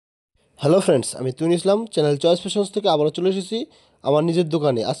Hello friends, আমি তুইন ইসলাম channel choice fashions থেকে আবারও চলে এসেছি আমার নিজের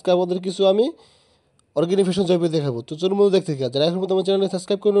দোকানে। আজকে আমাদের কিছু আমি অর্গানিক ফ্যাশন জয়পুর দেখাবো। তো চলুন মধ্যে দেখতে থাকি। যারা এখন পর্যন্ত আমার চ্যানেলটি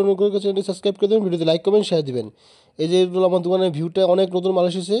সাবস্ক্রাইব করেন, অনুগ্রহ করে চ্যানেলটি সাবস্ক্রাইব করে দেবেন, ভিডিওতে লাইক কমেন্ট শেয়ার দিবেন। এই যে এগুলো আমার দোকানের ভিউটা অনেক নতুন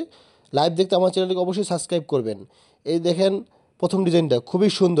মানুষ এসেছে লাইভ দেখতে, আমার চ্যানেলটিকে অবশ্যই সাবস্ক্রাইব করবেন। এই দেখেন প্রথম ডিজাইনটা খুবই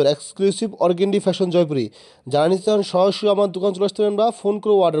সুন্দর, এক্সক্লুসিভ অর্গান্ডি ফ্যাশন জয়পুরি। যারা নিতে চান সরাসরি আমার দোকান চলে আসতে পারেন বা ফোন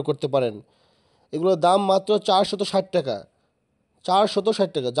করেও অর্ডার করতে পারেন। এগুলোর দাম মাত্র 460 টাকা। 460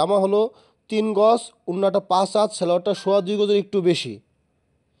 টাকা। জামা হলো 3 গজ, ওড়নাটা 5 হাত, সালোয়ারটা 2.25 গজের একটু বেশি।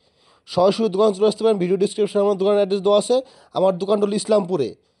 সরাসরি দোকান চলে আসতে পারেন। ভিডিও ডিসক্রিপশনে আমার দোকানের অ্যাড্রেস দেওয়া আছে। আমার দোকানটা হলো ইসলামপুরে।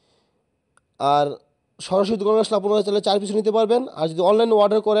 আর সরাসরি দোকানে আসলে আপনারা চাইলে 4 পিস নিতে পারবেন। আর যদি অনলাইনে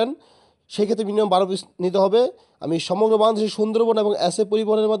অর্ডার করেন সেক্ষেত্রে মিনিমাম 12 পিস নিতে হবে। আমি সমগ্র বাংলাদেশের সুন্দরবন এবং এসএ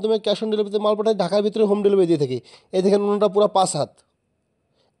পরিবহনের মাধ্যমে ক্যাশ অন ডেলিভারিতে মাল পাঠাই। ঢাকার ভিতরে হোম ডেলিভারি দিয়ে থাকি। এই দেখেন ওড়নাটা পুরো 5 হাত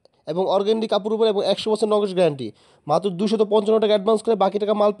এবং অর্গানডি কাপড় উপরে এবং 100% নগদ গ্যারান্টি। মাত্র 255 টাকা অ্যাডভান্স করে বাকি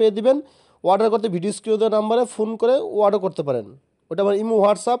টাকা মাল পেয়ে দিবেন। অর্ডার করতে ভিডিও স্ক্রিনে দেওয়া নাম্বারে ফোন করে অর্ডার করতে পারেন। ওটা আমার ইমো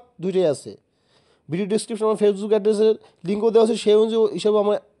হোয়াটসঅ্যাপ দুইটাই আছে। ভিডিও ডিসক্রিপশন আমার ফেসবুক অ্যাড্রেসের লিঙ্কও দেওয়া আছে, সেই অনুযায়ী হিসেবে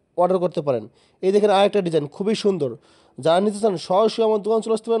আমরা অর্ডার করতে পারেন। এই দেখেন আরেকটা ডিজাইন খুবই সুন্দর। যারা নিতে চান সরাসরি আমার দোকান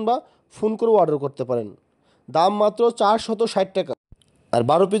চলে আসতে পারেন বা ফোন করেও অর্ডার করতে পারেন। দাম মাত্র 460 টাকা। আর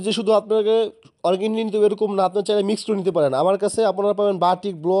 12 পিস যে শুধু আপনাকে অর্গানিক নিতে হবে এরকম না, আপনার চাইলে মিক্স করে নিতে পারেন। আমার কাছে আপনারা পাবেন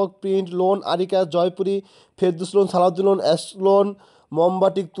batik, block print, loan, areca, Jaipuri, Ferdous loan, Salauddin loan, ash loan,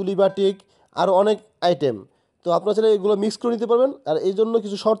 মমবাটিক, তুলি বাটিক, আরও অনেক আইটেম। তো আপনারা চাইলে এগুলো মিক্স করে নিতে পারবেন। আর এই জন্য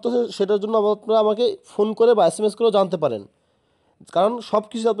কিছু শর্ত আছে, সেটার জন্য আপনারা আমাকে ফোন করে বা এসএমএস করেও জানতে পারেন। কারণ সব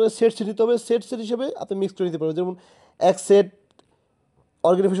কিছু আপনাকে সেট সেট নিতে হবে, সেট সেট হিসেবে আপনি মিক্স করে নিতে পারবেন। যেমন এক সেট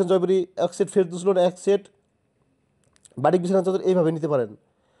অর্গানিক ফ্যাশন জয়পুরি, এক সেট ফেরদুস লোন, এক সেট বাটিক বিছানা চাদর, এইভাবে নিতে পারেন।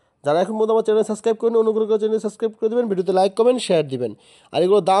 যারা এখন পর্যন্ত আমার চ্যানেল সাবস্ক্রাইব করেন, অনুগ্রহ করে চ্যানেল সাবস্ক্রাইব করে দেবেন, ভিডিওতে লাইক কমেন্ট শেয়ার দিবেন। আর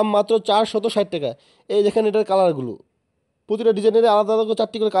এগুলোর দাম মাত্র 460 টাকা। এই দেখেন এটার কালারগুলো, প্রতিটা ডিজাইনের আলাদা আলাদা করে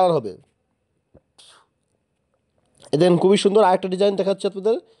 4টি করে কালার হবে। এই দেখেন খুবই সুন্দর আরেকটা ডিজাইন দেখাচ্ছে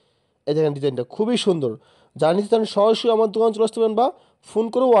আপনাদের। এই দেখেন ডিজাইনটা খুবই সুন্দর। যারা নিতে চান সরাসরি আমার দোকান চলে আসতে পারেন বা ফোন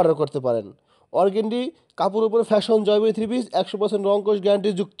করেও অর্ডার করতে পারেন। অর্গেন্ডি কাপড় উপরে ফ্যাশন জয়পুরি 3 পিস 100% রং কোষ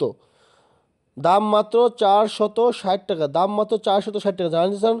গ্যারান্টি যুক্ত। দাম মাত্র 460 টাকা। দাম মাত্র 460 টাকা।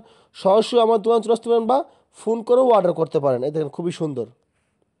 জানতে চান সরাসরি আমার দোকান চলে আসতে পারেন বা ফোন করেও অর্ডার করতে পারেন। এই দেখেন খুবই সুন্দর।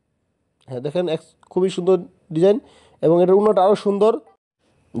 হ্যাঁ দেখেন খুবই সুন্দর ডিজাইন এবং এটার উন্নটা আরও সুন্দর।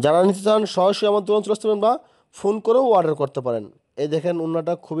 যারা নিতে চান সরাসরি আমার দোকান চলে আসতে পারেন বা ফোন করেও অর্ডার করতে পারেন। এই দেখেন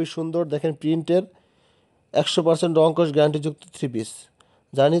উন্নটা খুবই সুন্দর, দেখেন প্রিন্টের 100% রং কোষ গ্যারান্টিযুক্ত 3 পিস।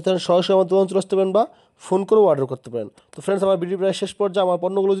 যারা নিতে চান সরাসরি আমার দোকান চলে আসতে পারেন বা ফোন করেও অর্ডার করতে পারেন। তো ফ্রেন্ডস, আমার ভিডিও প্রায় শেষ পর্যায়ে। আমার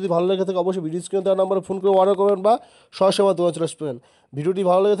পণ্যগুলো যদি ভালো লেগে থাকে অবশ্যই ভিডিও স্ক্রিনে দেওয়া নাম্বারে ফোন করে অর্ডার করবেন বা সরাসরি আমার দোকান চলে আসতে পারেন। ভিডিওটি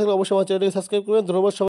ভালো লেগে থাকলে অবশ্যই আমার চ্যানেলটিকে সাবস্ক্রাইব করবেন। ধন্যবাদ সবাই।